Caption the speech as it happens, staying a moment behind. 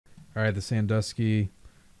All right, the Sandusky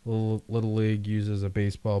Little League uses a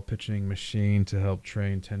baseball pitching machine to help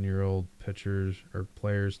train 10-year-old pitchers or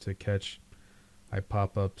players to catch high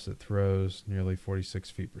pop-ups at throws nearly 46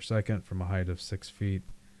 feet per second from a height of 6 feet.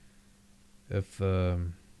 If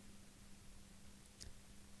the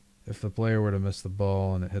player were to miss the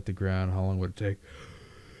ball and it hit the ground, how long would it take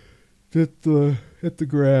to hit the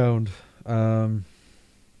ground?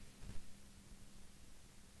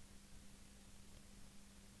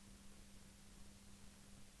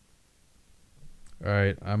 All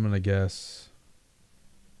right, I'm gonna guess.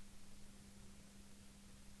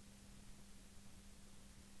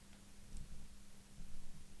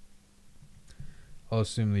 I'll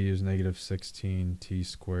assume they use negative 16 t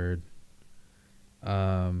squared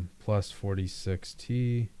plus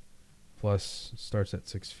 46t plus starts at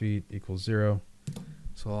 6 feet equals 0.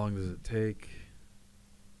 So how long does it take?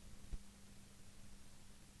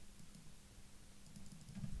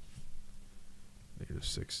 Negative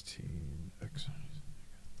 16 x.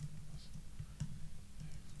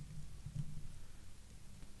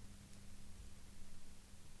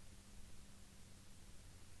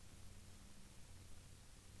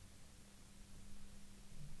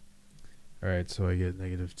 All right, so I get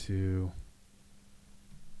negative 2,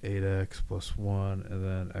 8x plus 1, and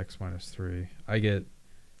then x minus 3. I get,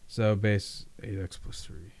 so base 8x plus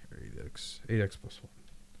 3, or 8x plus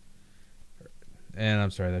 1. And I'm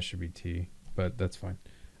sorry, that should be t, but that's fine.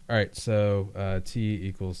 All right, so t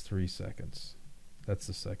equals 3 seconds. That's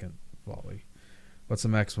the second volley. What's the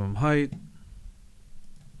maximum height?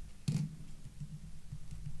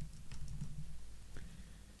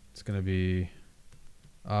 It's going to be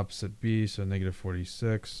opposite b, so negative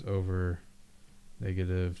 46 over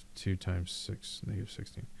negative 2 times 6, negative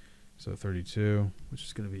 16. So 32, which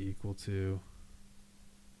is going to be equal to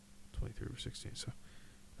 23 over 16. So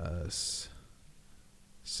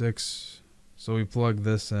 6. So we plug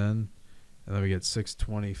this in, and then we get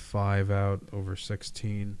 625 out over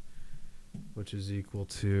 16, which is equal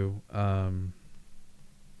to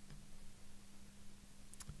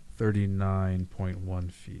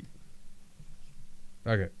 39.1 feet.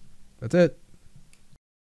 Okay, that's it.